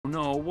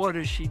no, what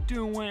is she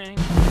doing?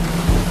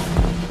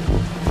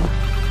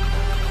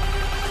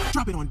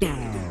 Drop it on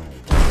down.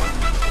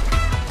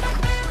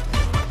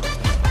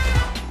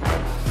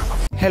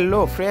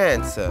 Hello,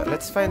 friends.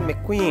 Let's find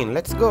McQueen.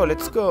 Let's go,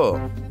 let's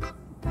go.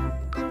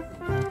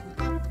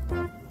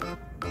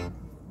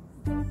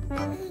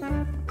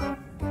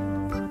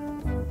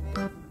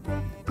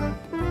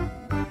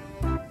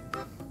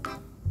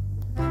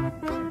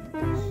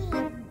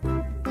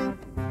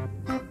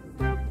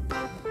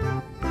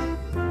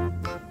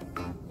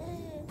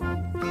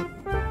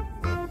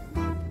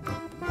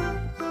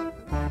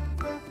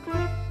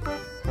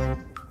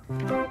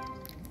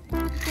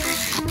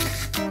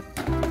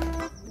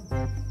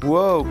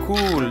 Whoa,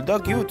 cool,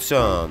 Dog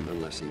Hudson.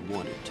 Unless he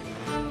wanted to.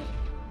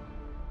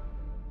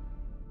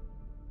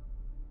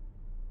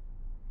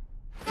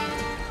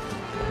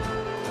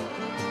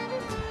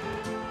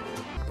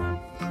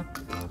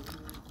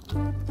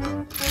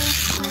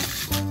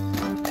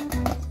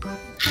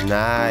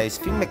 Nice,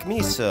 Phil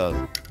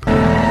McMissile.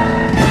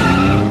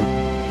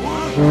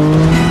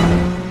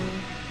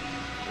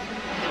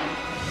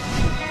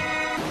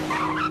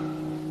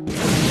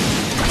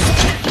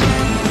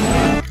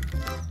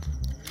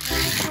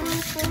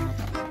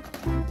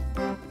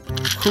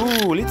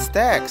 Cool, it's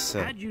Tex.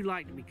 How'd you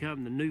like to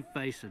become the new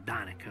face of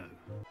Dinoco?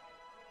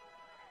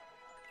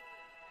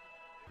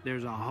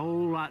 There's a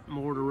whole lot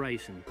more to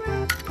racing.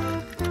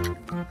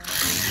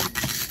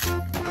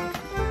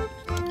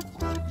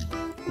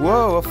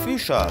 Whoa,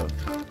 official.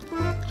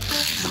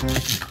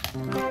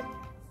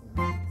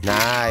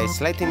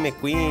 Nice, Lightning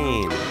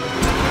McQueen.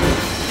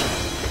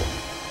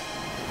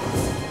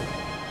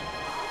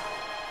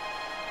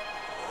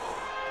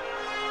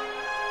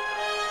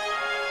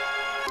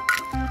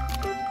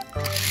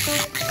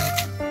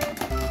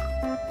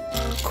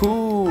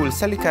 Cool,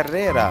 Sally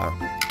Carrera.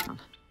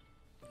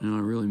 No, I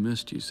really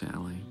missed you,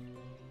 Sally.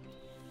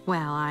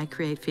 Well, I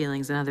create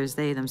feelings in others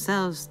they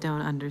themselves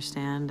don't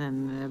understand,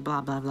 and blah,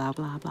 blah, blah,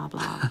 blah, blah,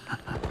 blah.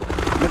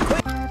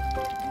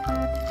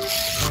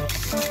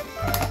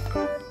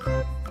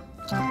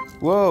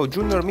 Whoa,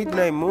 Junior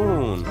Midnight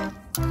Moon.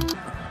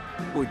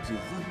 Would you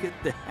look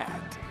at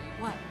that?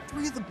 What?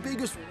 Three of the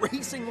biggest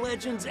racing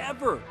legends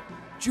ever.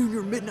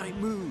 Junior Midnight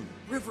Moon,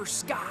 River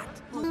Scott.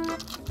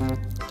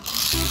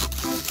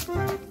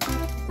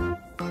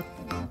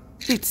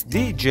 It's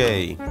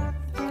DJ.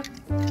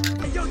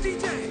 Hey, yo,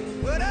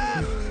 DJ! What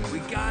up? We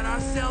got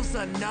ourselves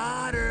a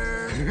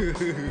nodder.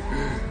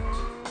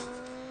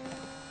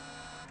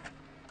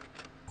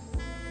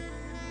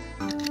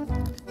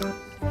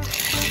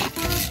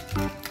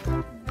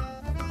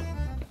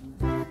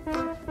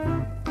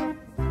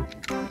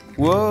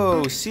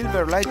 Whoa,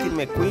 Silver Lightning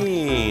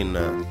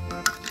McQueen.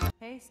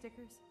 Hey,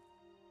 Stickers.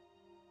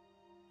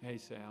 Hey,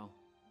 Sal.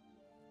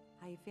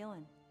 How you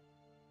feeling?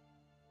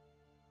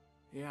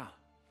 Yeah,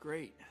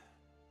 great.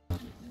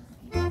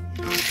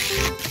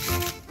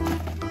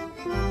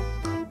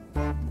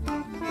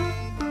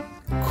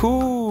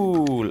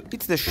 Cool,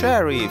 it's the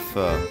sheriff.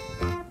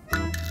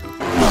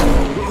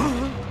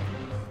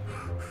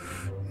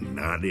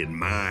 Not in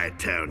my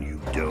town, you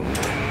don't.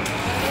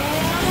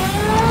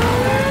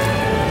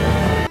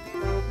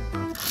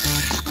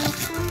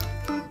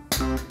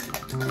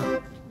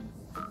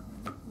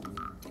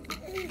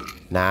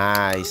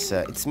 Nice,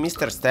 it's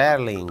Mr.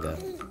 Sterling.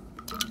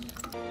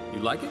 You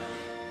like it?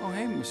 Oh,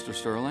 hey, Mr.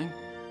 Sterling.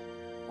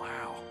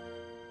 Wow.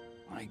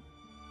 My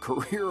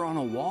career on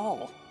a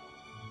wall.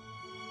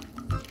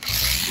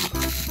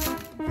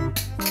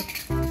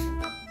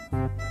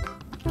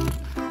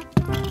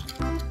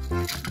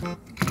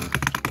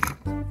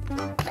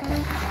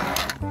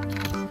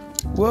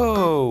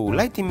 Whoa,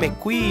 Lightning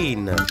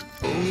McQueen.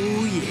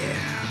 Oh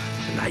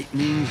yeah,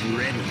 lightning's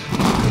ready.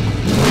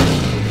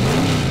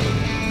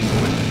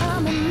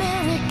 I'm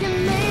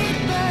American made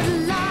but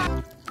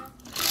alive.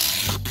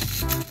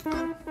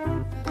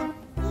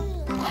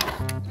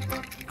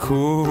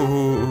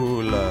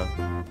 Cool.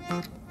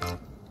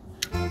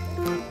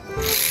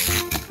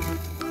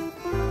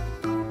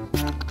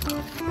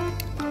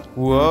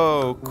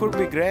 Whoa,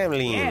 Kirby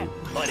Gremlin. Yeah,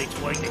 but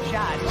it's worth a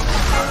shot.